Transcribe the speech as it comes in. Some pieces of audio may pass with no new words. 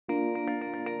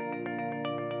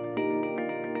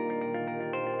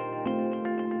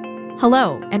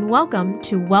Hello, and welcome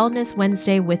to Wellness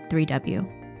Wednesday with 3W.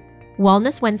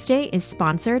 Wellness Wednesday is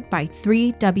sponsored by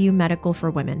 3W Medical for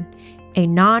Women, a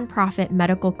nonprofit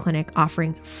medical clinic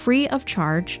offering free of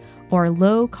charge or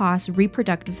low-cost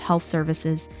reproductive health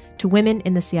services to women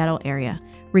in the Seattle area,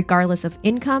 regardless of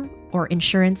income or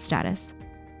insurance status.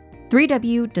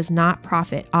 3W does not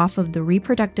profit off of the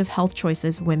reproductive health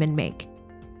choices women make.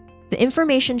 The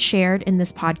information shared in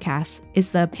this podcast is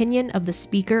the opinion of the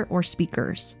speaker or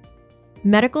speakers.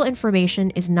 Medical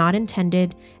information is not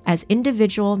intended as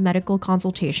individual medical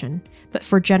consultation, but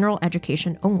for general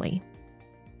education only.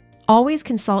 Always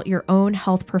consult your own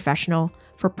health professional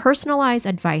for personalized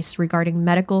advice regarding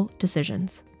medical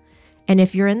decisions. And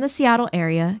if you're in the Seattle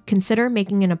area, consider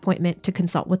making an appointment to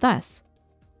consult with us.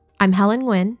 I'm Helen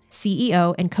Nguyen,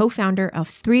 CEO and co-founder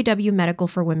of 3W Medical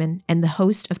for Women and the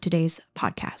host of today's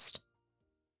podcast.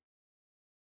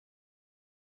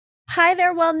 Hi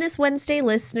there, Wellness Wednesday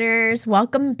listeners.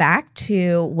 Welcome back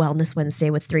to Wellness Wednesday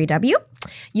with 3W.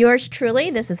 Yours truly,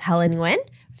 this is Helen Nguyen,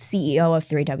 CEO of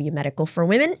 3W Medical for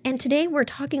Women. And today we're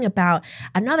talking about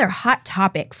another hot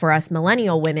topic for us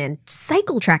millennial women,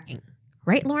 cycle tracking.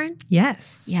 Right, Lauren?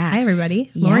 Yes. Yeah. Hi, everybody.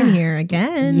 Lauren here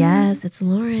again. Yes, it's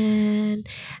Lauren.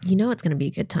 You know it's going to be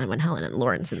a good time when Helen and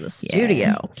Lauren's in the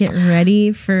studio. Get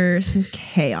ready for some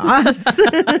chaos.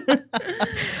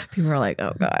 People are like,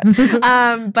 oh,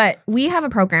 God. But we have a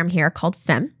program here called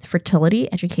FEMM, Fertility,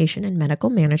 Education, and Medical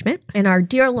Management. And our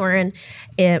dear Lauren,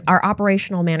 our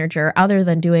operational manager, other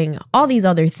than doing all these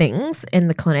other things in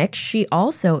the clinic, she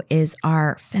also is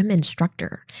our FEMM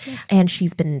instructor. Yes. And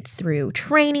she's been through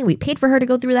training. We paid for her to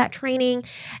go through that training,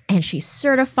 and she's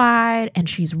certified and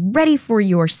she's ready for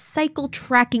your cycle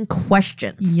tracking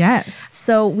questions. Yes.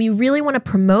 So we really want to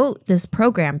promote this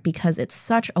program because it's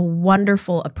such a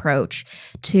wonderful approach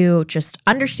to just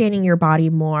understanding your body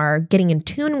more, getting in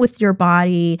tune with your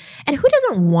body. And who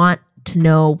doesn't want to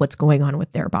know what's going on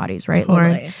with their bodies, right? Totally.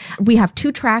 Lauren? We have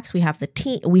two tracks. We have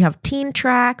teen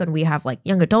track, and we have like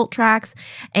young adult tracks,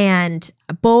 and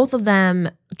both of them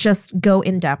just go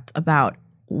in depth about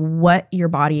what your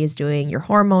body is doing, your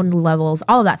hormone levels,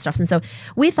 all of that stuff. And so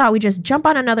we thought we'd just jump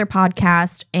on another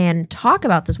podcast and talk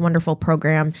about this wonderful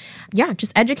program. Yeah,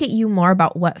 just educate you more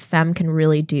about what FEMM can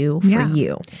really do for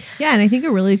you. Yeah, and I think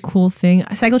a really cool thing,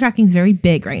 cycle tracking is very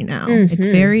big right now. Mm-hmm. It's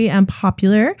very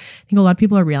popular. I think a lot of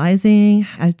people are realizing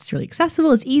it's really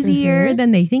accessible. It's easier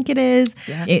than they think it is.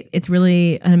 Yeah. It's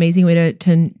really an amazing way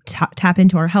to tap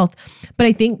into our health. But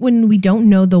I think when we don't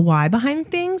know the why behind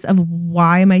things, of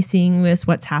why am I seeing this,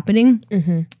 what's happening, it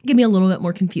can be a little bit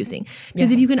more confusing.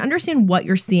 Because if you can understand what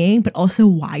you're seeing, but also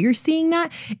why you're seeing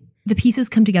that, the pieces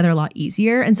come together a lot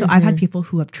easier. And so I've had people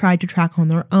who have tried to track on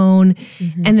their own,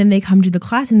 and then they come to the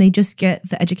class and they just get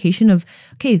the education of,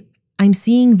 okay, I'm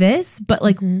seeing this, but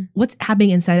like what's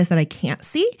happening inside us that I can't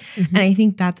see? And I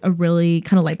think that's a really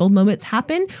kind of light bulb moments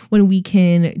happen when we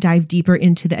can dive deeper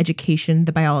into the education,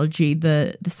 the biology,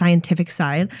 the scientific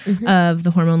side of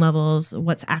the hormone levels,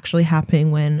 what's actually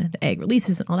happening when the egg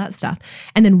releases and all that stuff,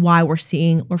 and then why we're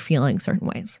seeing or feeling certain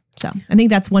ways. So I think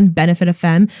that's one benefit of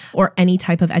FEMM or any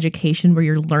type of education where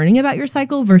you're learning about your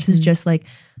cycle versus just like,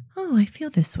 oh, I feel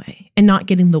this way, and not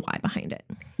getting the why behind it.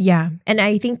 Yeah. And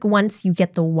I think once you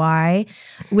get the why,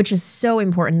 which is so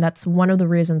important, that's one of the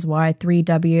reasons why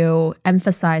 3W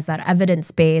emphasize that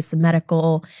evidence-based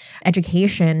medical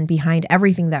education behind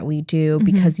everything that we do,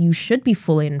 because you should be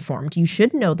fully informed. You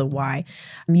should know the why.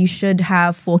 You should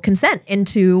have full consent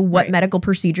into what medical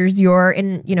procedures you're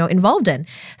involved in.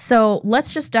 So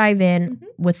let's just dive in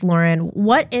with Lauren.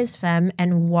 What is FEMM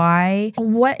and why?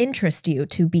 What interests you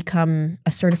to become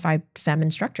a certified FEMM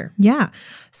instructor? Yeah.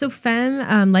 So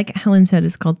FEMM, like Helen said,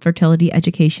 is called Fertility,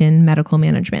 Education, Medical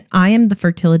Management. I am the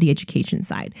fertility education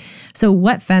side. So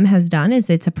what FEMM has done is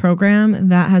it's a program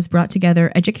that has brought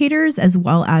together educators as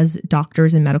well as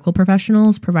doctors and medical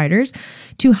professionals, providers,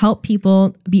 to help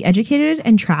people be educated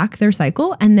and track their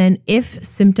cycle. And then if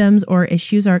symptoms or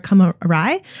issues come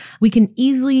awry, we can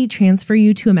easily transfer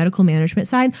you to a medical management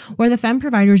side where the FEMM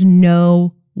providers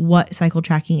know what cycle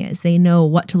tracking is. They know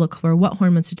what to look for, what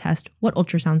hormones to test, what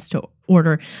ultrasounds to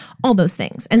order, all those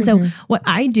things. And so what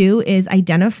I do is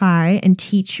identify and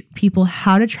teach people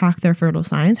how to track their fertile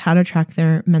signs, how to track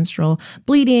their menstrual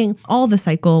bleeding, all the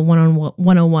cycle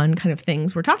 101 kind of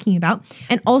things we're talking about,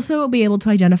 and also be able to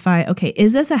identify, okay,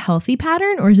 is this a healthy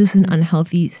pattern or is this an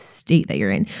unhealthy state that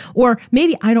you're in? Or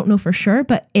maybe I don't know for sure,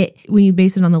 but when you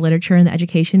base it on the literature and the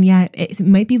education, it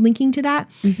might be linking to that.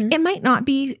 It might not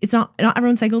be. It's not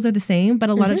everyone's cycles are the same, but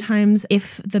a lot of times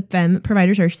if the FEMM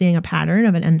providers are seeing a pattern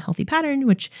of an unhealthy pattern,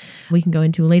 which we can go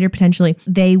into later potentially,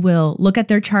 they will look at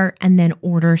their chart and then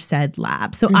order said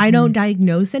lab. So I don't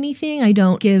diagnose anything. I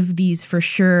don't give these for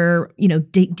sure,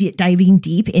 diving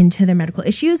deep into their medical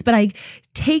issues, but I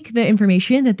take the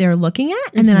information that they're looking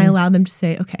at and then I allow them to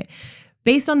say, okay,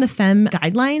 based on the FEMM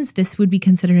guidelines, this would be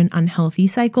considered an unhealthy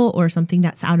cycle or something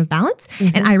that's out of balance.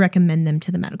 And I recommend them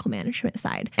to the medical management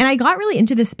side. And I got really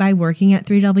into this by working at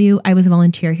 3W. I was a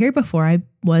volunteer here before I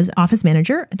was office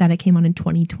manager. That I came on in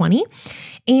 2020.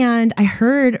 And I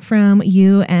heard from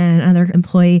you and another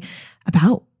employee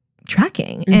about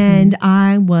tracking. And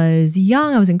I was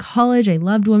young. I was in college. I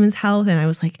loved women's health. And I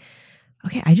was like,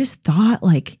 okay, I just thought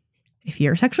like, if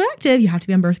you're sexually active, you have to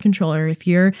be on birth control. Or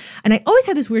and I always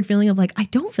had this weird feeling of like, I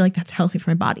don't feel like that's healthy for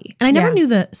my body. And I never knew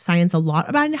the science a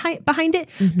lot behind it.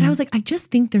 But I was like, I just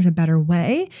think there's a better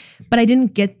way. But I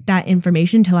didn't get that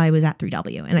information until I was at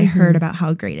 3W and I heard about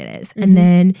how great it is. And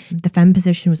then the FEMM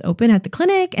position was open at the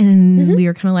clinic and we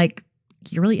were kind of like,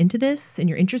 you're really into this and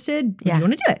you're interested. Do you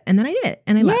want to do it? And then I did it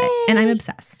and I love it. And I'm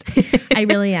obsessed. I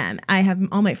really am. I have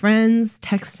all my friends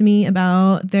text me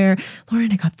about Lauren,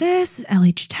 I got this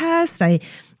LH test.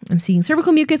 I'm seeing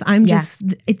cervical mucus. I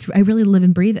really live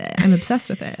and breathe it. I'm obsessed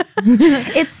with it.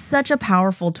 It's such a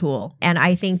powerful tool. And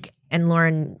I think, and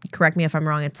Lauren, correct me if I'm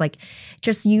wrong, it's like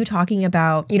just you talking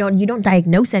about, you don't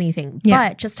diagnose anything,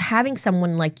 but just having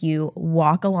someone like you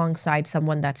walk alongside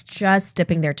someone that's just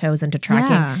dipping their toes into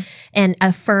tracking and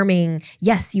affirming,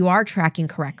 yes, you are tracking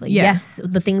correctly. Yes,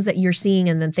 the things that you're seeing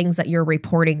and the things that you're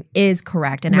reporting is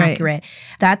correct and accurate.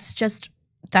 That's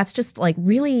just like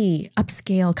really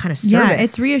upscale kind of service. Yeah,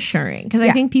 it's reassuring because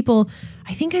I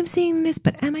think I'm seeing this,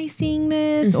 but am I seeing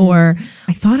this? Or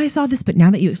I thought I saw this, but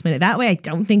now that you explain it that way, I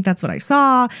don't think that's what I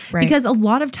saw. Right. Because a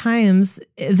lot of times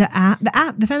the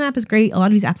FEMM app is great. A lot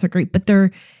of these apps are great, but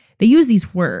they use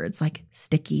these words like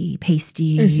sticky,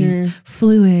 pasty,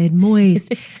 fluid,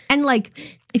 moist. And like,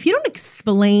 if you don't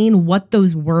explain what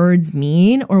those words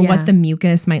mean or what the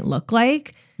mucus might look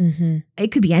like,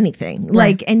 it could be anything.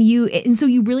 Right. Like, and so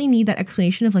you really need that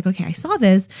explanation of like, okay, I saw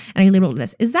this and I labeled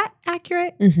this. Is that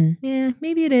accurate? Yeah,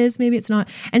 maybe it is, maybe it's not.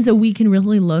 And so we can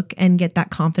really look and get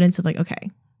that confidence of like, okay,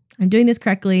 I'm doing this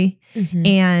correctly.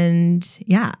 And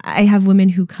I have women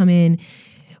who come in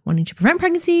wanting to prevent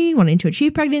pregnancy, wanting to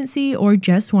achieve pregnancy, or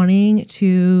just wanting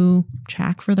to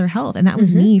track for their health. And that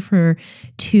was me for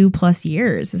 2+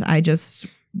 years. I just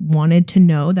wanted to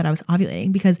know that I was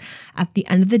ovulating because at the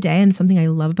end of the day, and something I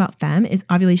love about FEMM is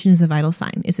ovulation is a vital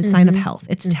sign. It's a sign of health.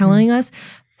 It's telling us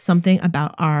something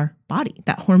about our body,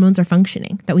 that hormones are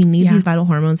functioning, that we need these vital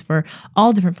hormones for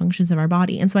all different functions of our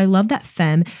body. And so I love that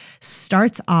FEMM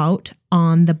starts out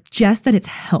on just that it's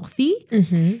healthy.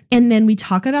 And then we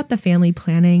talk about the family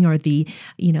planning or the,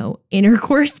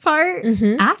 intercourse part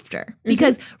after.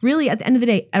 Because really at the end of the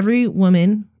day, every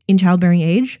woman in childbearing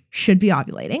age should be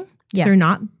ovulating. If they're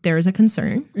not, there is a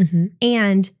concern.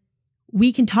 And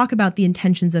we can talk about the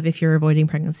intentions of if you're avoiding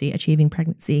pregnancy, achieving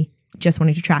pregnancy, just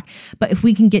wanting to track. But if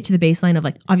we can get to the baseline of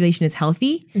like ovulation is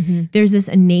healthy, there's this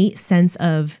innate sense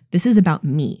of this is about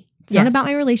me. It's not about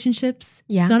my relationships.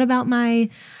 It's not about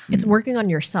it's working on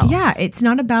yourself. Yeah. It's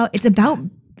about,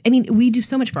 we do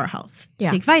so much for our health.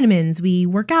 Take vitamins, we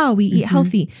work out, we eat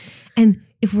healthy. And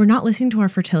if we're not listening to our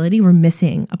fertility, we're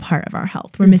missing a part of our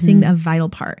health. We're missing a vital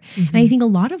part. And I think a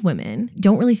lot of women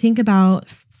don't really think about,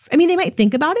 they might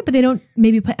think about it, but they don't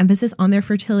maybe put emphasis on their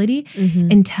fertility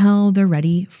until they're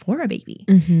ready for a baby.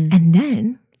 And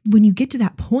then when you get to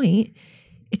that point,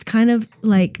 it's kind of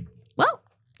like, well,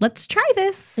 let's try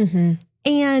this.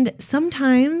 And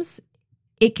sometimes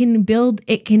it can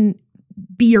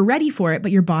be you're ready for it,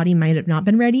 but your body might have not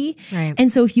been ready. Right.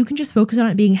 And so if you can just focus on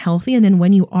it being healthy, and then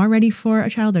when you are ready for a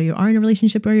child or you are in a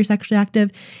relationship where you're sexually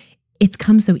active, it's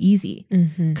come so easy.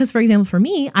 Because for example, for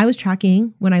me, I was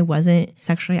tracking when I wasn't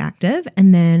sexually active,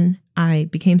 and then I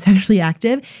became sexually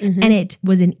active, and it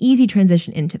was an easy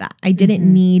transition into that. I didn't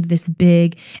need this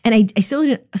big, and I still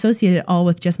didn't associate it all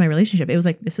with just my relationship. It was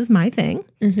like, this is my thing,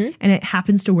 and it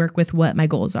happens to work with what my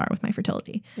goals are with my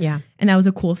fertility. Yeah. And that was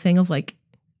a cool thing of like,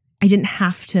 I didn't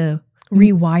have to rewire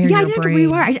your brain. I didn't have to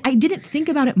rewire. I didn't think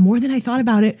about it more than I thought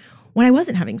about it when I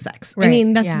wasn't having sex.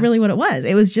 Right. That's really what it was.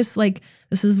 It was just like,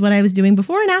 this is what I was doing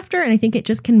before and after. And I think it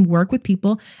just can work with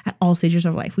people at all stages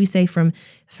of life. We say from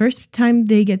first time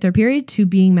they get their period to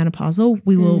being menopausal,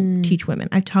 we will teach women.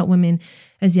 I've taught women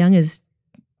as young as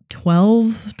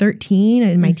 12, 13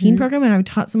 in my teen program. And I've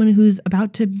taught someone who's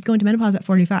about to go into menopause at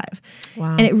 45.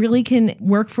 Wow. And it really can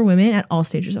work for women at all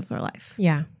stages of their life.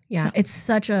 Yeah. Yeah, So.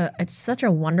 it's such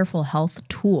a wonderful health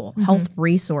tool, health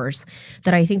resource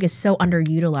that I think is so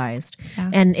underutilized. Yeah.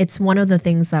 And it's one of the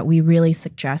things that we really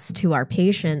suggest to our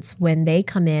patients when they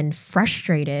come in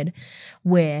frustrated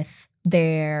with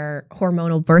their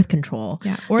hormonal birth control.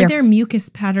 Yeah. Or their mucus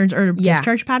patterns or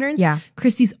discharge patterns. Yeah.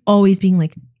 Christy's always being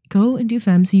like, go and do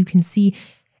FEMM so you can see.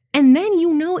 And then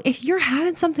if you're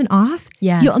having something off,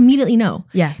 you'll immediately know.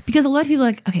 Yes. Because a lot of people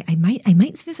are like, okay, I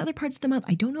might see this other parts of the month.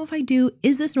 I don't know if I do.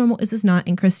 Is this normal? Is this not?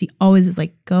 And Christy always is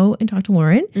like, go and talk to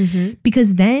Lauren.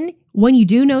 Because then when you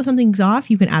do know something's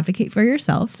off, you can advocate for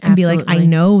yourself and be like, I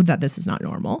know that this is not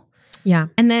normal. Yeah.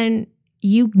 And then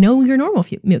you know your normal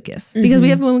mucus. Because we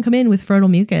have women come in with fertile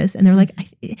mucus and they're like,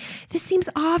 this seems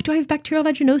off. Do I have bacterial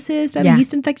vaginosis? Do I have a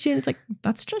yeast infection? It's like,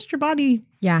 that's just your body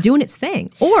doing its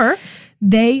thing. Or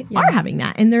they are having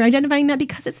that and they're identifying that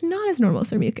because it's not as normal as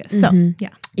their mucus. So,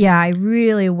 Yeah, I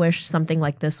really wish something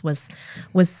like this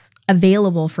was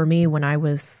available for me when I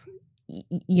was,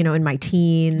 in my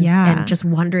teens and just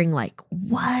wondering like,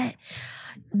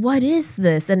 what is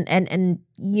this? And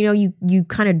you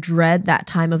kind of dread that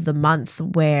time of the month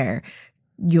where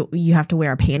you have to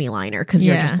wear a panty liner because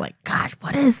you're just like, gosh,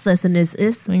 what is this? And is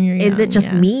it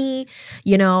just me?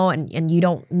 And you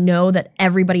don't know that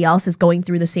everybody else is going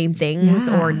through the same things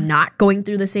or not going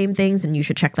through the same things, and you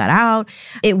should check that out.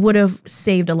 It would have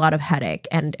saved a lot of headache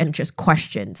and just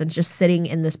questions and just sitting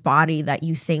in this body that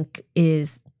you think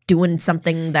is doing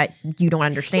something that you don't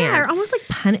understand. Yeah, or almost like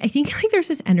I think like there's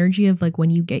this energy of like when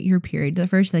you get your period the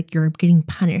first, like you're getting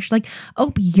punished. Like,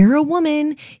 oh, you're a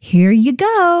woman. Here you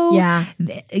go. Yeah.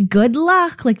 Good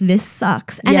luck. Like this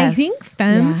sucks. And I think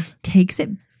FEMM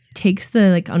takes the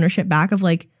like ownership back of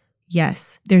like,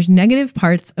 yes, there's negative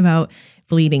parts about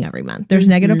bleeding every month. There's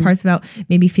negative parts about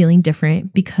maybe feeling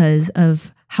different because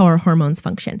of how our hormones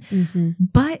function.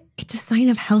 But it's a sign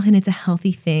of health and it's a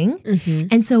healthy thing.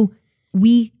 And so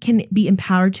we can be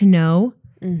empowered to know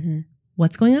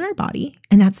what's going on in our body.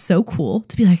 And that's so cool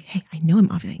to be like, hey, I know I'm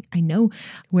ovulating. I know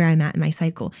where I'm at in my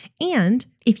cycle. And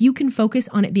if you can focus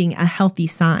on it being a healthy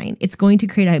sign, it's going to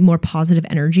create a more positive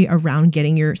energy around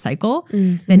getting your cycle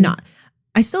than not.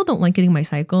 I still don't like getting my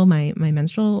cycle, my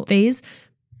menstrual phase,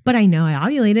 but I know I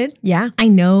ovulated. Yeah. I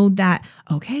know that,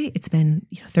 okay, it's been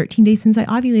 13 days since I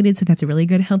ovulated. So that's a really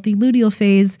good, healthy luteal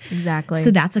phase. Exactly. So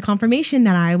that's a confirmation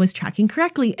that I was tracking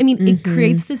correctly. I mean, it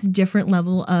creates this different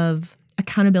level of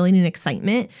accountability and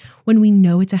excitement when we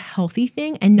know it's a healthy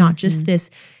thing and not just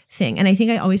this thing. And I think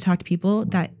I always talk to people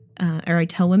that, or I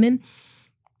tell women,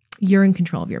 you're in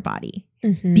control of your body.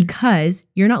 Because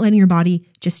you're not letting your body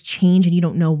just change and you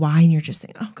don't know why. And you're just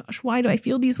saying, oh gosh, why do I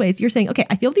feel these ways? You're saying, okay,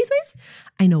 I feel these ways.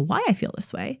 I know why I feel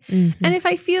this way. And if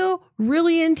I feel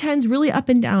really intense, really up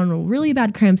and down, really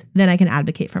bad cramps, then I can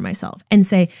advocate for myself and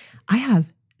say, I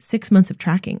have 6 months of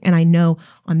tracking. And I know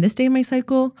on this day of my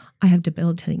cycle, I have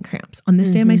debilitating cramps. On this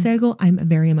day of my cycle, I'm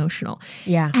very emotional.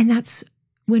 Yeah. And that's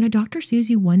when a doctor sees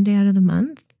you one day out of the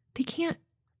month, they can't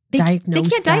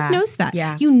diagnose that.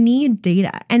 Yeah. You need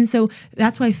data. And so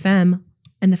that's why FEMM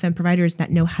and the FEMM providers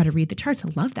that know how to read the charts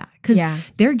love that because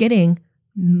they're getting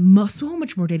so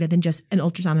much more data than just an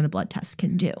ultrasound and a blood test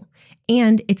can do.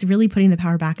 And it's really putting the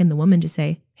power back in the woman to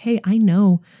say, hey, I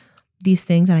know these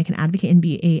things and I can advocate and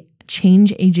be a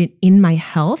change agent in my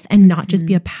health and not just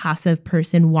be a passive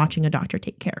person watching a doctor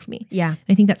take care of me. Yeah.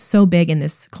 I think that's so big in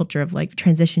this culture of like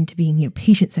transition to being,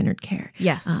 patient-centered care.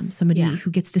 Yes. Somebody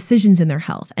who gets decisions in their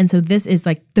health. And so this is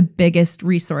like the biggest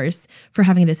resource for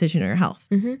having a decision in your health.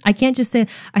 I can't just say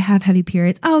I have heavy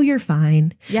periods. Oh, you're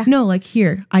fine. Yeah. No, like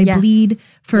here, I bleed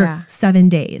for 7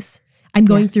 days. I'm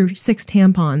going through 6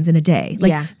 tampons in a day.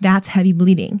 Like that's heavy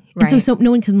bleeding. Right. And so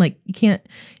no one can you can't,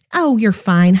 oh, you're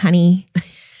fine, honey.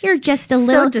 You're just a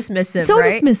little dismissive, so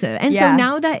right? dismissive. And so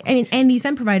now that, and these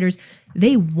FEMM providers,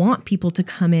 they want people to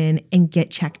come in and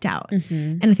get checked out.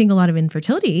 And I think a lot of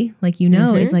infertility,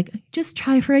 is like, just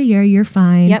try for a year, you're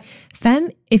fine. Yep.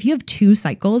 FEMM, if you have 2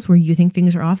 cycles where you think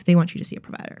things are off, they want you to see a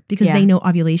provider because they know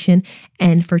ovulation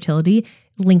and fertility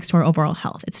links to our overall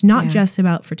health. It's not just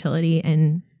about fertility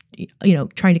and,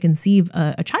 trying to conceive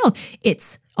a child.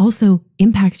 It's also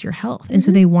impacts your health. And so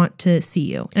they want to see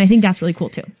you. And I think that's really cool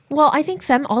too. Well, I think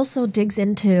FEMM also digs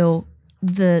into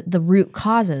the root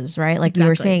causes, right? Like you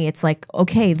were saying, it's like,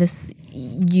 okay, this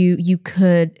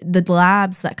the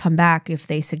labs that come back, if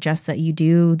they suggest that you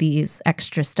do these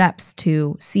extra steps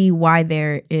to see why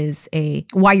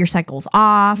why your cycle's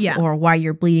off, or why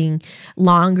you're bleeding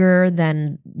longer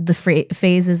than the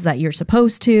phases that you're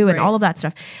supposed to, and all of that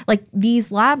stuff. Like,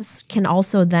 these labs can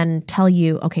also then tell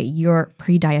you, okay, you're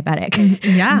pre-diabetic.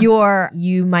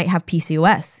 You might have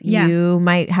PCOS. You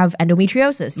might have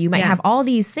endometriosis. You might have all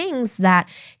these things that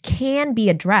can be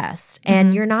addressed,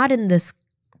 and you're not in this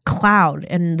cloud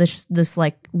and this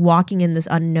like walking in this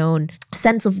unknown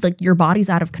sense of like your body's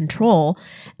out of control,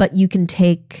 but you can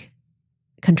take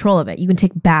control of it. You can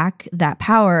take back that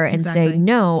power and say,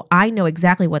 no, I know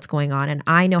exactly what's going on, and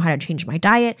I know how to change my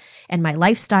diet and my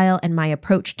lifestyle and my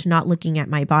approach to not looking at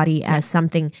my body as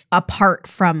something apart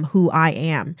from who I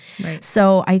am.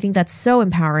 So I think that's so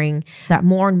empowering that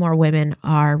more and more women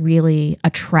are really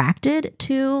attracted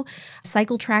to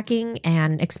cycle tracking,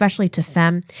 and especially to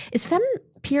FEMM. Is FEMM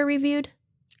peer reviewed?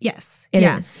 Yes, it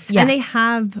is. Yeah. And they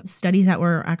have studies that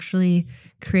were actually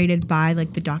created by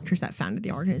like the doctors that founded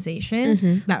the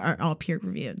organization that are all peer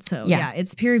reviewed. So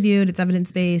it's peer reviewed, it's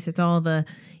evidence based, it's all the,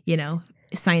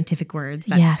 scientific words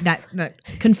that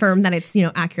confirm that it's,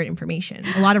 accurate information.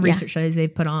 A lot of research studies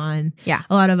they've put on. A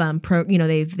lot of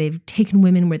they've taken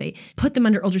women where they put them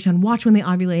under ultrasound, watch when they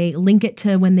ovulate, link it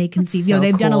to when they conceive. So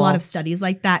they've done a lot of studies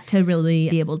like that to really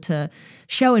be able to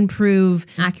show and prove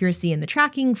accuracy in the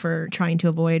tracking for trying to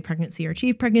avoid pregnancy or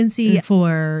achieve pregnancy,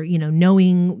 for,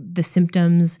 knowing the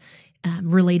symptoms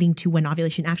relating to when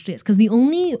ovulation actually is. Because the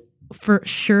only for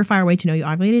surefire way to know you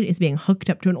ovulated is being hooked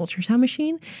up to an ultrasound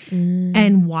machine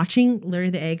and watching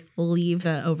literally the egg leave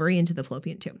the ovary into the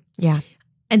fallopian tube.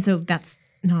 And so that's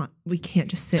not, we can't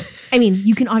just sit. I mean,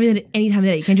 you can ovulate at any time of the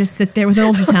day. You can't just sit there with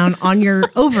an ultrasound on your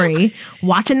ovary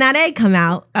watching that egg come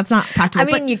out. That's not practical.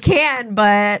 I mean, you can,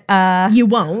 but you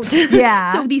won't.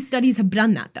 So these studies have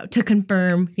done that though, to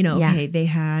confirm, okay, they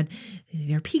had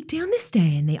their peak day on this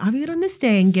day and they ovulate on this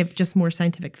day, and give just more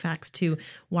scientific facts to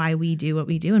why we do what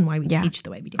we do and why we teach the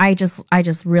way we do. I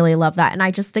just really love that. And I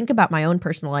just think about my own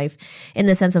personal life in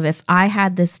the sense of, if I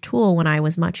had this tool when I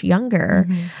was much younger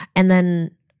and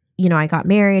then, I got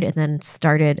married and then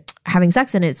started having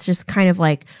sex, and it's just kind of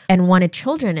like, and wanted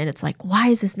children. And it's like, why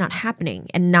is this not happening?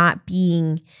 And not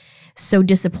being so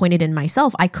disappointed in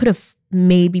myself. I could have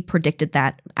maybe predicted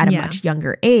that at a much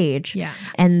younger age.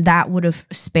 And that would have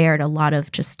spared a lot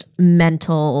of just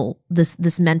mental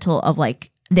of like,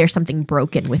 there's something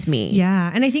broken with me.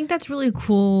 And I think that's really a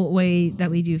cool way that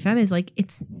we do FEMM, is like,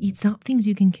 it's not things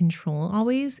you can control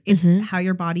always. It's how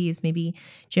your body is, maybe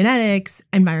genetics,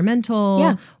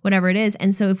 environmental, whatever it is.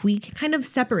 And so if we kind of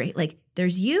separate, like,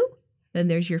 there's you, then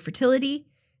there's your fertility.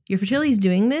 Your fertility is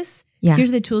doing this.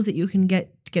 Here's the tools that you can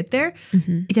get to get there.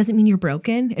 It doesn't mean you're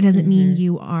broken. It doesn't mean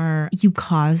you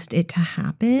caused it to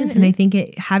happen. And I think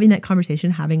having that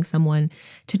conversation, having someone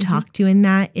to talk to in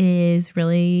that is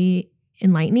really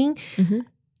enlightening.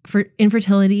 For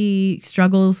infertility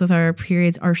struggles with our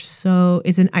periods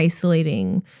is an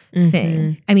isolating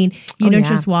thing. I mean, you don't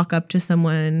just walk up to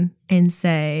someone and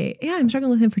say, yeah, I'm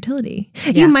struggling with infertility.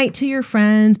 You might to your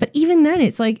friends, but even then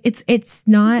it's like, it's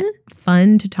not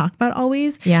fun to talk about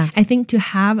always. I think to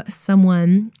have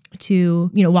someone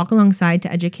to, walk alongside,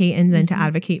 to educate, and then to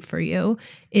advocate for you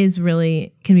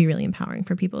can be really empowering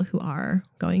for people who are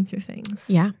going through things.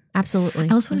 Yeah, absolutely.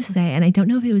 I also want to say, and I don't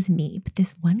know if it was me, but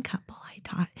this one couple I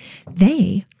taught,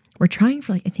 they were trying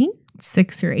for like, I think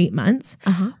 6 or 8 months,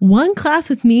 one class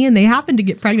with me, and they happened to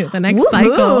get pregnant the next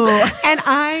cycle. And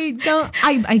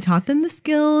I taught them the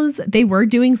skills. They were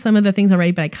doing some of the things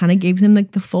already, but I kind of gave them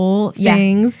like the full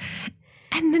things.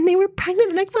 And then they were pregnant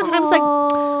the next one. And I was like,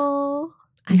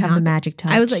 you have the magic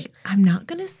touch. I was like, I'm not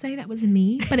going to say that was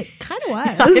me, but it kind of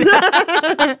was.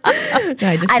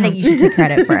 I think you should take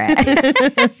credit for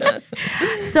it.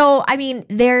 So, I mean,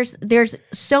 there's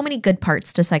so many good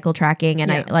parts to cycle tracking.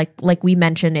 And I like we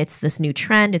mentioned, it's this new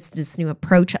trend. It's this new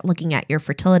approach at looking at your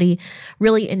fertility,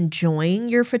 really enjoying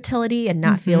your fertility and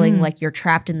not feeling like you're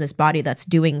trapped in this body that's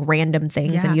doing random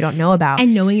things and you don't know about.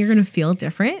 And knowing you're going to feel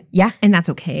different. And that's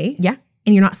okay.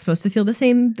 And you're not supposed to feel the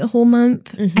same the whole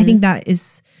month. I think that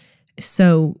is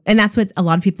so, and that's what a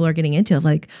lot of people are getting into.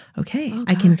 Like, okay,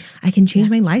 I can change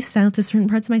my lifestyle to certain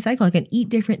parts of my cycle. I can eat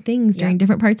different things during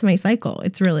different parts of my cycle.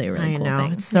 It's really a really cool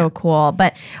thing. It's so cool.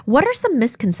 But what are some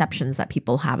misconceptions that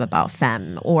people have about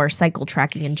FEMM or cycle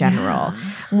tracking in general?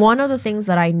 One of the things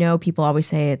that I know people always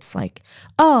say, it's like,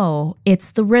 oh,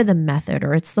 it's the rhythm method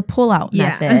or it's the pull-out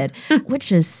method,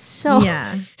 which is so,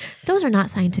 those are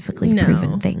not scientifically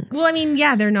proven things. Well, I mean,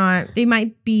 they're not. They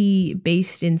might be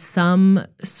based in some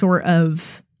sort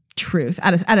of truth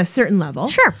at a certain level.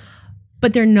 Sure.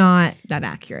 but they're not that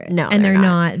accurate. No, and they're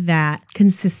not that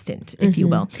consistent, if you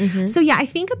will. So yeah, I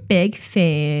think a big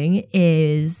thing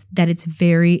is that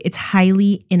it's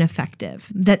highly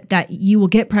ineffective, that you will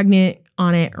get pregnant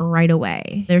on it right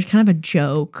away. There's kind of a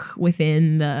joke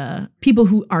within the people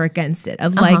who are against it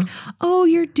of like, oh,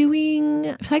 you're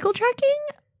doing cycle tracking?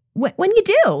 When you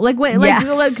do, like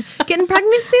getting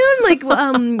pregnant soon, like,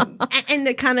 and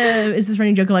it kind of is this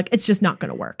running joke of like, it's just not going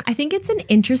to work. I think it's an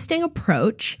interesting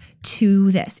approach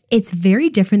to this. It's very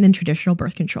different than traditional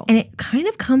birth control. And it kind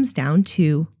of comes down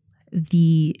to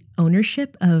the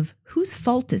ownership of whose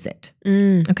fault is it?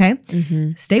 Okay.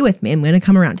 Stay with me. I'm going to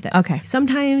come around to this. Okay.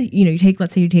 Sometimes,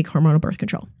 let's say you take hormonal birth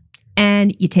control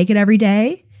and you take it every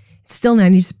day. Still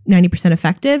 90%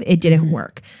 effective. It didn't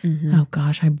work. Oh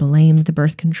gosh, I blamed the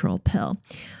birth control pill.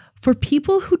 For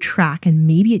people who track and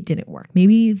maybe it didn't work,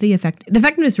 maybe the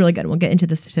effectiveness is really good. We'll get into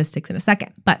the statistics in a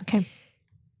second, but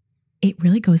it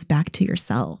really goes back to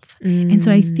yourself. And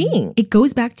so I think it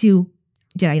goes back to,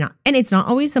 did I not? And it's not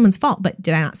always someone's fault, but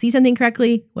did I not see something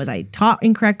correctly? Was I taught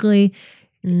incorrectly?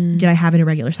 Did I have an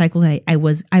irregular cycle that I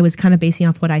was kind of basing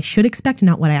off what I should expect,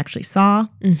 not what I actually saw?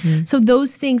 So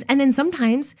those things, and then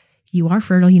sometimes you are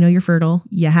fertile, you're fertile,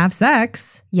 you have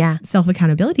sex. Yeah.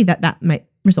 Self-accountability, that might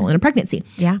result in a pregnancy.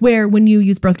 Yeah. Where when you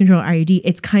use birth control or IUD,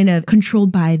 it's kind of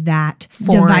controlled by that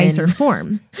device or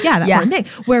form. Yeah, that foreign thing.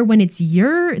 Where when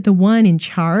you're the one in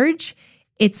charge,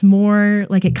 it's more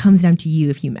like it comes down to you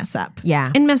if you mess up. Yeah.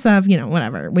 And mess up,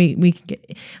 whatever. We can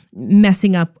get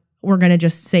messing up. We're going to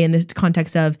just say in this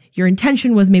context of your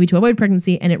intention was maybe to avoid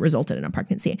pregnancy and it resulted in a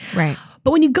pregnancy. Right.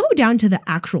 But when you go down to the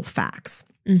actual facts,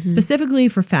 specifically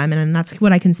for FEMM, and that's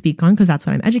what I can speak on because that's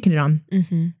what I'm educated on.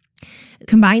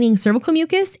 Combining cervical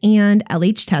mucus and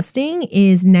LH testing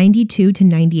is 92 to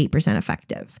 98%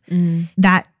 effective.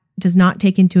 That does not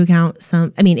take into account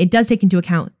it does take into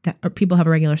account that people have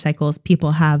irregular cycles.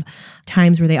 People have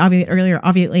times where they ovulate earlier,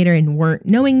 ovulate later and weren't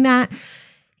knowing that.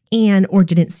 Or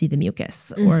didn't see the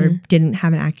mucus or didn't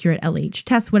have an accurate LH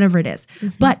test, whatever it is.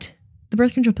 But the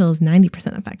birth control pill is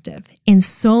 90% effective and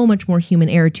so much more human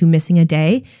error to missing a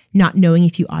day, not knowing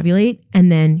if you ovulate, and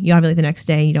then you ovulate the next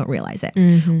day and you don't realize it.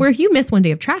 Where if you miss one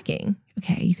day of tracking,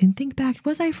 okay, you can think back,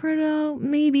 was I fertile?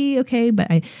 Maybe, okay,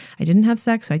 but I didn't have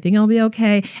sex, so I think I'll be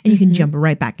okay. And you can jump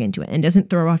right back into it and doesn't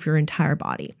throw off your entire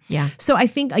body. Yeah. So I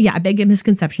think, a big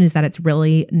misconception is that it's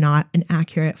really not an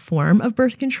accurate form of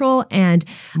birth control. And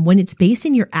when it's based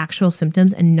in your actual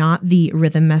symptoms and not the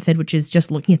rhythm method, which is just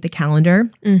looking at the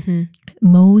calendar,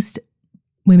 most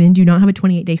women do not have a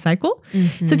 28-day cycle.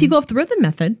 So if you go off the rhythm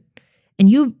method and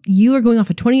you are going off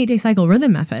a 28-day cycle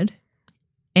rhythm method,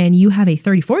 and you have a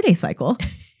 34-day cycle,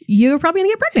 you're probably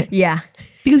going to get pregnant. Yeah.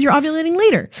 Because you're ovulating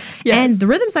later. Yes. And the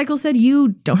rhythm cycle said you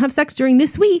don't have sex during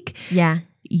this week. Yeah.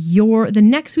 The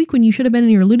next week when you should have been in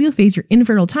your luteal phase, your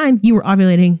infertile time, you were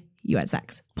ovulating, you had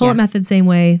sex. Pull-up method, same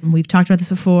way. We've talked about this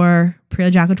before.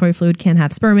 Pre-ejaculatory fluid can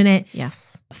have sperm in it.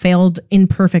 Yes. Failed,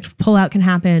 imperfect pull-out can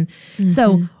happen.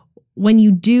 So when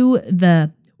you do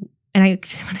when I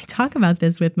talk about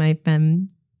this with my FEMM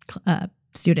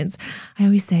students, I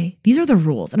always say, these are the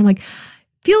rules. And I'm like,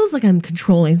 feels like I'm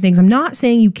controlling things. I'm not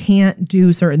saying you can't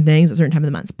do certain things at certain time of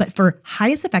the months, but for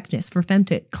highest effectiveness, for FEMM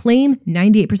to claim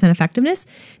 98% effectiveness,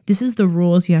 this is the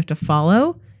rules you have to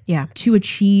follow to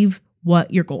achieve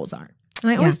what your goals are.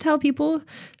 And I always tell people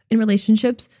in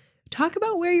relationships, talk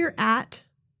about where you're at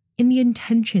in the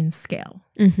intention scale.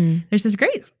 There's this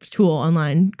great tool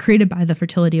online created by the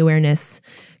fertility awareness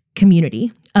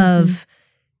community of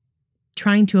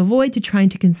trying to avoid to trying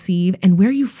to conceive, and where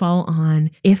you fall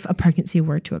on if a pregnancy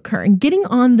were to occur. And getting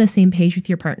on the same page with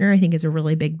your partner, I think, is a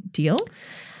really big deal.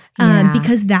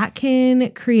 Because that can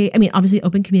create, obviously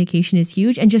open communication is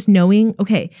huge, and just knowing,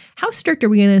 okay, how strict are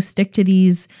we going to stick to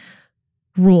these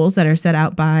rules that are set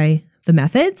out by the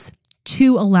methods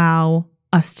to allow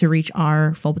us to reach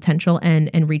our full potential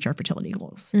and reach our fertility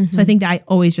goals. So I think that I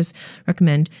always just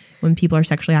recommend when people are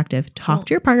sexually active, talk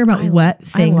to your partner about what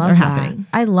things are happening.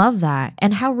 I love that.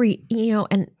 And how,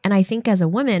 and I think as a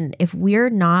woman, if we're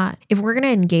going to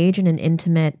engage in an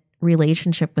intimate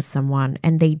relationship with someone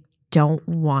and they don't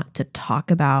want to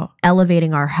talk about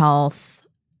elevating our health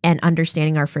and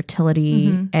understanding our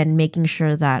fertility and making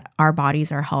sure that our bodies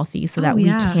are healthy so that we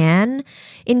can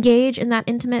engage in that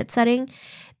intimate setting,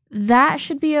 that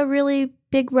should be a really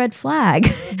big red flag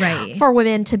for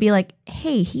women to be like,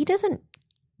 hey, he doesn't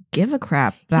give a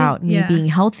crap about me being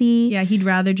healthy. Yeah, he'd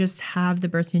rather just have the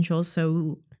birth control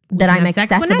so that I'm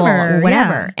accessible or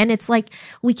whatever. Yeah. And it's like,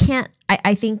 we can't,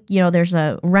 I think, there's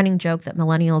a running joke that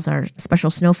millennials are special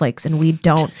snowflakes and we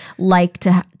don't like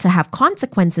to have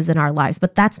consequences in our lives,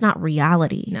 but that's not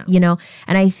reality, And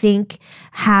I think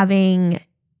having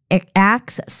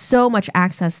so much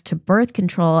access to birth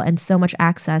control and so much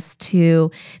access to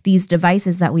these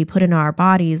devices that we put in our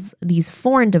bodies, these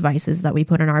foreign devices that we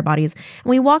put in our bodies, and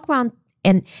we walk around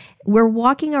and we're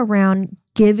walking around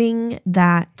giving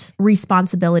that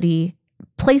responsibility,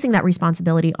 placing that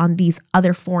responsibility on these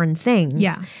other foreign things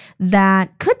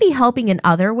that could be helping in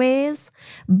other ways,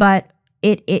 but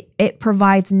it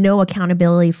provides no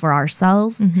accountability for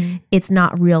ourselves. Mm-hmm. It's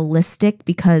not realistic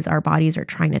because our bodies are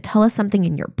trying to tell us something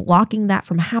and you're blocking that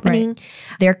from happening. Right.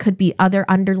 There could be other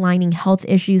underlying health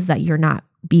issues that you're not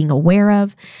being aware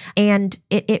of. And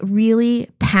it really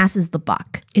passes the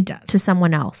buck. It does. To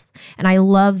someone else. And I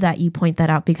love that you point that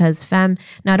out because FEMM,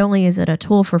 not only is it a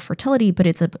tool for fertility, but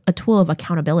it's a tool of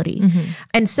accountability. Mm-hmm.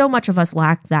 And so much of us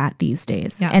lack that these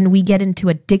days. Yeah. And we get into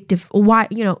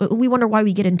we wonder why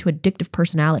we get into addictive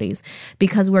personalities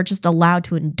because we're just allowed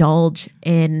to indulge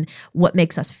in what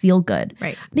makes us feel good.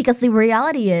 Right. Because the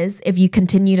reality is if you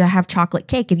continue to have chocolate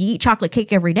cake, if you eat chocolate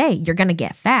cake every day, you're going to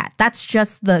get fat. That's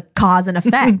just the cause and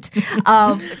effect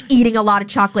of eating a lot of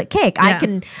chocolate cake.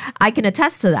 Yeah. I can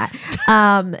attest to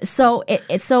that. So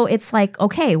it's like,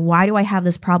 okay, why do I have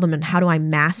this problem and how do I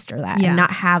master that and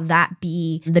not have that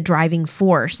be the driving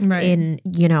force in,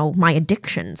 my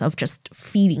addictions of just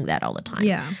feeding that all the time.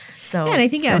 Yeah. So and I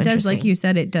think it does, like you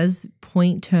said, it does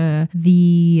point to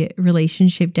the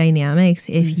relationship dynamics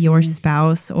if your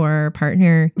spouse or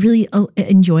partner really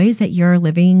enjoys that you're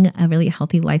living a really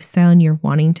healthy lifestyle and you're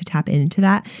wanting to tap into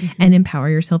that and empower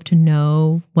yourself to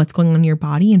know what's going on in your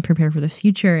body and prepare for the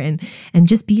future and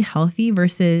just be healthy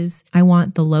versus I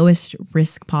want the lowest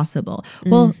risk possible.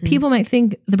 Well, people might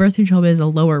think the birth control is a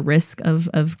lower risk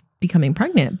of becoming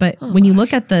pregnant, but when you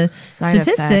look at the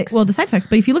statistics, the side effects,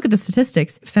 but if you look at the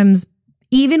statistics, FEMM's,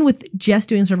 even with just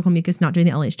doing cervical mucus, not doing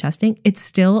the LH testing, it's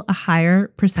still a higher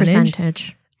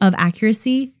percentage of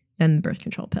accuracy than the birth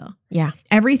control pill. Yeah.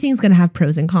 Everything's going to have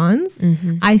pros and cons.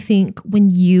 I think when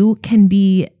you can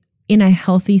be in a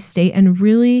healthy state and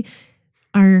really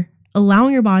are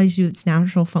allowing your body to do its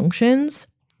natural functions,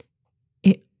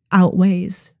 it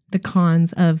outweighs the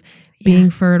cons of being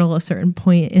fertile a certain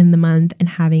point in the month and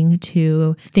having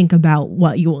to think about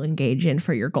what you will engage in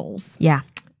for your goals. Yeah.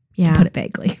 To put it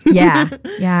vaguely. Yeah.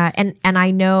 And I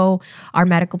know our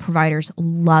medical providers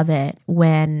love it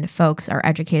when folks are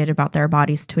educated about their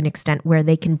bodies to an extent where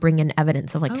they can bring in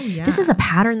evidence of this is a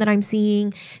pattern that I'm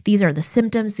seeing. These are the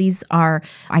symptoms. I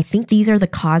think these are the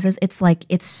causes. It's like,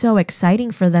 it's so exciting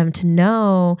for them to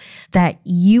know that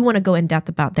you want to go in depth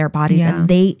about their bodies and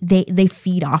they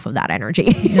feed off of that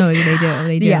energy. No,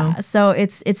 they do. Yeah. So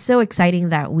it's so exciting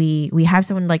that we have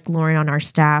someone like Lauren on our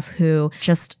staff who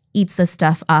just eats this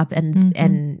stuff up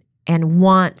and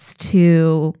wants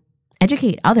to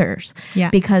educate others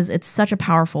because it's such a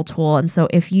powerful tool. And so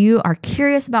if you are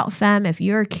curious about FEMM, if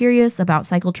you're curious about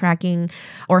cycle tracking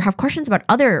or have questions about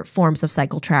other forms of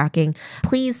cycle tracking,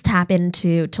 please tap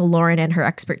into Lauren and her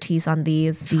expertise on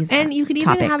these and you can even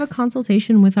topics. Have a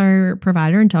consultation with our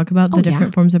provider and talk about the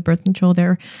different forms of birth control,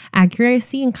 their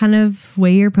accuracy, and kind of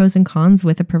weigh your pros and cons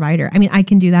with a provider. I mean, I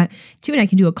can do that too, and I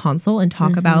can do a consult and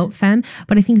talk about FEMM,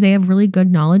 but I think they have really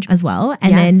good knowledge as well.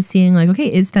 And then seeing like,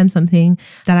 okay, is FEMM something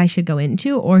that I should go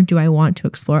into, or do I want to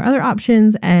explore other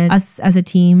options? And us as a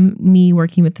team, me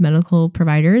working with the medical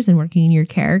providers and working in your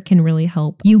care can really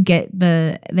help you get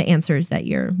the answers that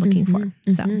you're looking for.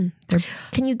 So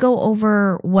can you go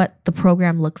over what the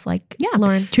program looks like,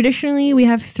 Lauren? Traditionally, we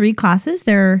have 3 classes.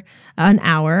 They're an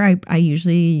hour. I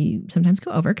usually sometimes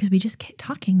go over because we just get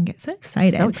talking and get so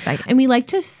excited. And we like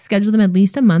to schedule them at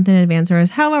least a month in advance, or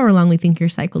however long we think your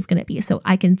cycle is going to be. So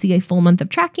I can see a full month of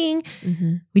tracking.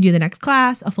 We do the next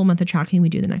class, a full month of tracking. We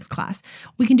do the next class.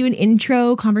 We can do an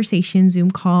intro conversation,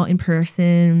 Zoom call in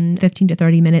person, 15 to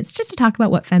 30 minutes, just to talk about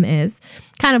what FEMM is,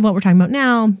 kind of what we're talking about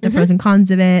now, the pros and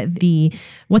cons of it,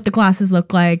 what the classes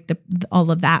look like, all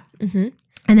of that.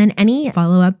 And then any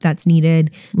follow-up that's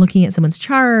needed, looking at someone's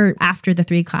chart after the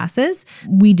 3 classes,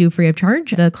 we do free of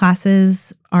charge. The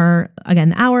classes are, again,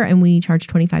 the hour, and we charge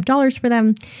 $25 for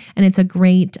them. And it's a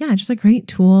great, just a great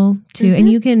tool to, and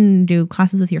you can do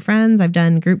classes with your friends. I've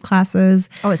done group classes.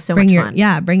 Oh, it's so much fun.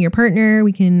 Yeah, bring your partner.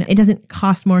 it doesn't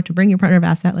cost more to bring your partner. I've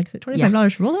asked that, like, is it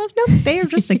 $25 for both of us? No, they are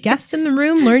just a guest in the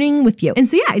room learning with you. And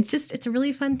so, it's a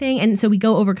really fun thing. And so we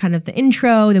go over kind of the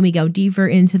intro, then we go deeper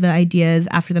into the ideas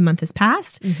after the month has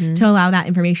passed to allow that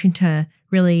information to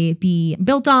really be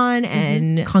built on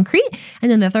and concrete.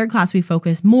 And then the third class, we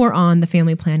focus more on the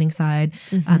family planning side,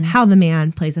 how the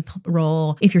man plays a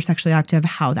role. If you're sexually active,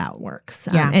 how that works.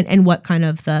 And what kind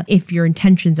of if your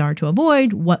intentions are to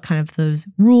avoid, what kind of those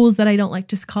rules that I don't like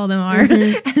to call them are.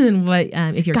 And then what,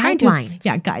 if you're guidelines.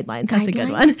 Guidelines. That's a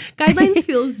good one. Guidelines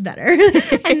feels better.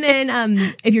 And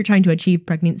then if you're trying to achieve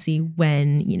pregnancy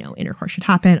when, intercourse should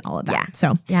happen, all of that. Yeah.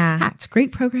 So it's a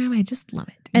great program. I just love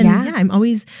it. And I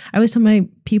always tell my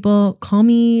people, call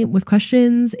me with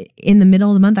questions in the middle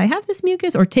of the month. I have this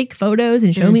mucus, or take photos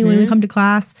and show me when we come to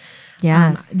class.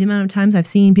 Yes. The amount of times I've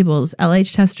seen people's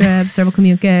LH test strips, cervical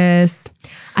mucus,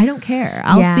 I don't care.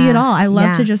 I'll see it all. I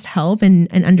love to just help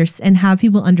and have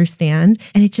people understand.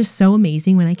 And it's just so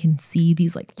amazing when I can see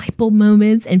these like light bulb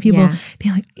moments and people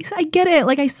being like, I get it.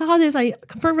 Like I saw this, I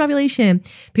confirmed ovulation,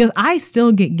 because I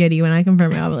still get giddy when I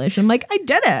confirm my ovulation. I'm like, I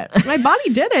did it. My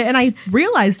body did it. And I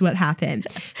realized what happened.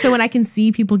 So when I can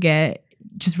see people get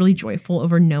just really joyful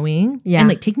over knowing and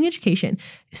like taking education,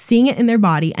 seeing it in their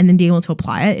body, and then being able to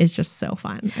apply it is just so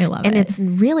fun. I love it. And it's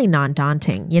really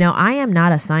non-daunting. I am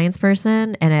not a science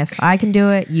person, and if I can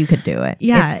do it, you could do it.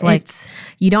 Yeah. It's like,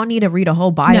 you don't need to read a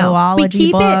whole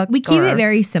biology book. We keep it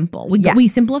very simple. We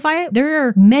simplify it. There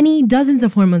are many dozens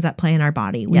of hormones at play in our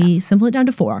body. We simplify it down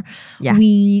to 4. Yeah.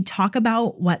 We talk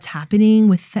about what's happening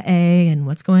with the egg and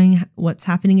what's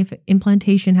happening if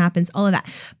implantation happens, all of that.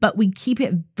 But we keep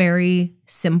it very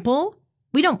simple.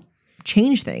 We don't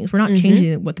change things. We're not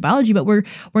changing with the biology, but we're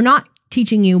not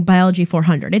teaching you biology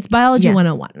 400. It's biology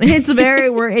 101.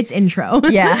 It's intro.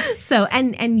 Yeah. So,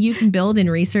 and you can build and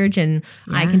research, and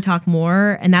I can talk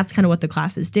more. And that's kind of what the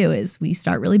classes do, is we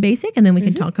start really basic, and then we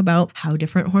can talk about how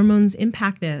different hormones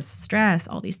impact this, stress,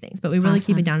 all these things. But we really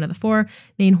keep it down to the 4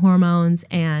 main hormones,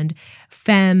 and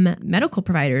FEMM medical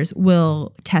providers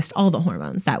will test all the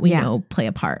hormones that we know play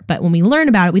a part. But when we learn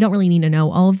about it, we don't really need to know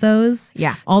all of those.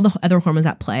 Yeah. All the other hormones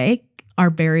at play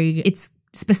are it's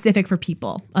specific for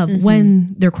people of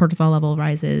when their cortisol level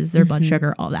rises, their blood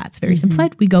sugar, all that. It's very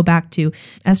simplified. We go back to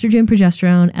estrogen,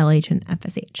 progesterone, LH, and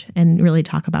FSH, and really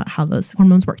talk about how those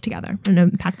hormones work together and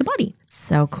impact the body.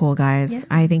 So cool, guys. Yeah.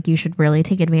 I think you should really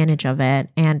take advantage of it.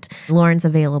 And Lauren's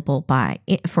available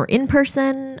for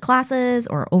in-person classes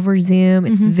or over Zoom.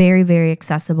 It's very, very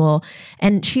accessible.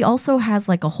 And she also has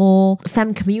like a whole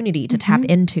FEMM community to tap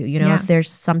into, if there's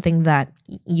something that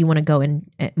you want to go in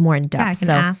more in depth. I can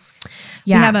ask.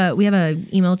 Yeah. We have a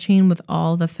email chain with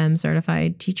all the FEMM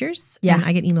certified teachers. Yeah. And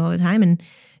I get email all the time, and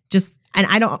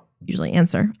I don't usually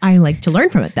answer. I like to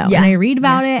learn from it though. Yeah. And I read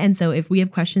about it. And so if we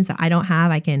have questions that I don't have,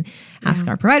 I can ask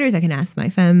our providers, I can ask my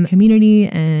FEMM community.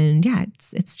 And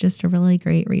it's just a really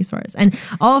great resource. And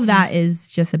all of that is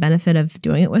just a benefit of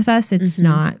doing it with us. It's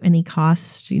not any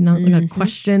cost, like a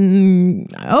question,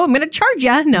 I'm going to charge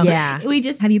you. No, we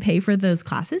just have you pay for those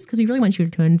classes, because we really want you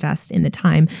to invest in the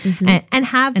time and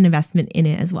have an investment in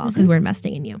it as well, because we're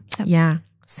investing in you. So. Yeah.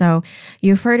 So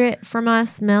you've heard it from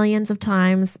us millions of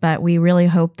times, but we really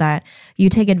hope that you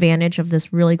take advantage of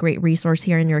this really great resource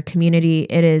here in your community.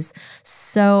 It is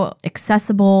so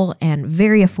accessible and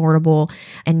very affordable,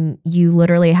 and you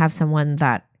literally have someone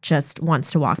that just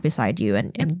wants to walk beside you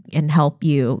and help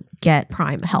you get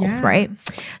prime health, right?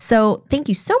 So thank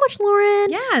you so much,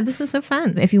 Lauren. Yeah, this is so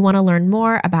fun. If you want to learn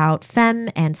more about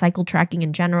FEMM and cycle tracking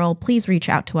in general, please reach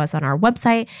out to us on our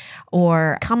website,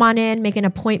 or come on in, make an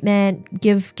appointment,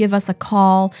 give us a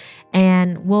call,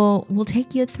 and we'll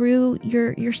take you through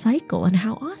your cycle and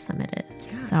how awesome it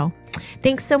is. Yeah. So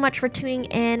thanks so much for tuning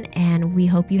in, and we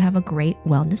hope you have a great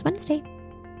Wellness Wednesday.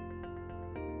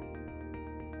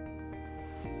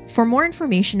 For more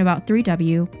information about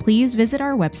 3W, please visit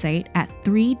our website at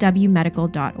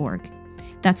 3wmedical.org.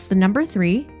 That's the number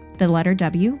 3, the letter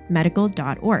W,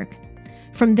 medical.org.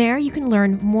 From there, you can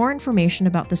learn more information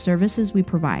about the services we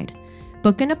provide,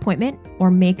 book an appointment, or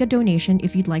make a donation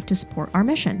if you'd like to support our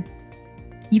mission.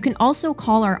 You can also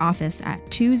call our office at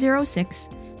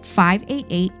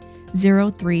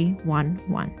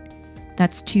 206-588-0311.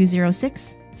 That's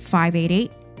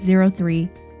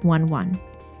 206-588-0311.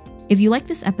 If you like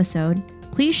this episode,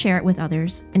 please share it with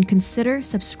others and consider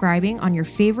subscribing on your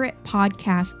favorite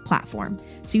podcast platform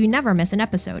so you never miss an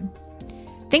episode.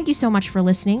 Thank you so much for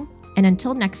listening, and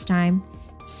until next time,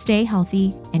 stay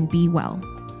healthy and be well.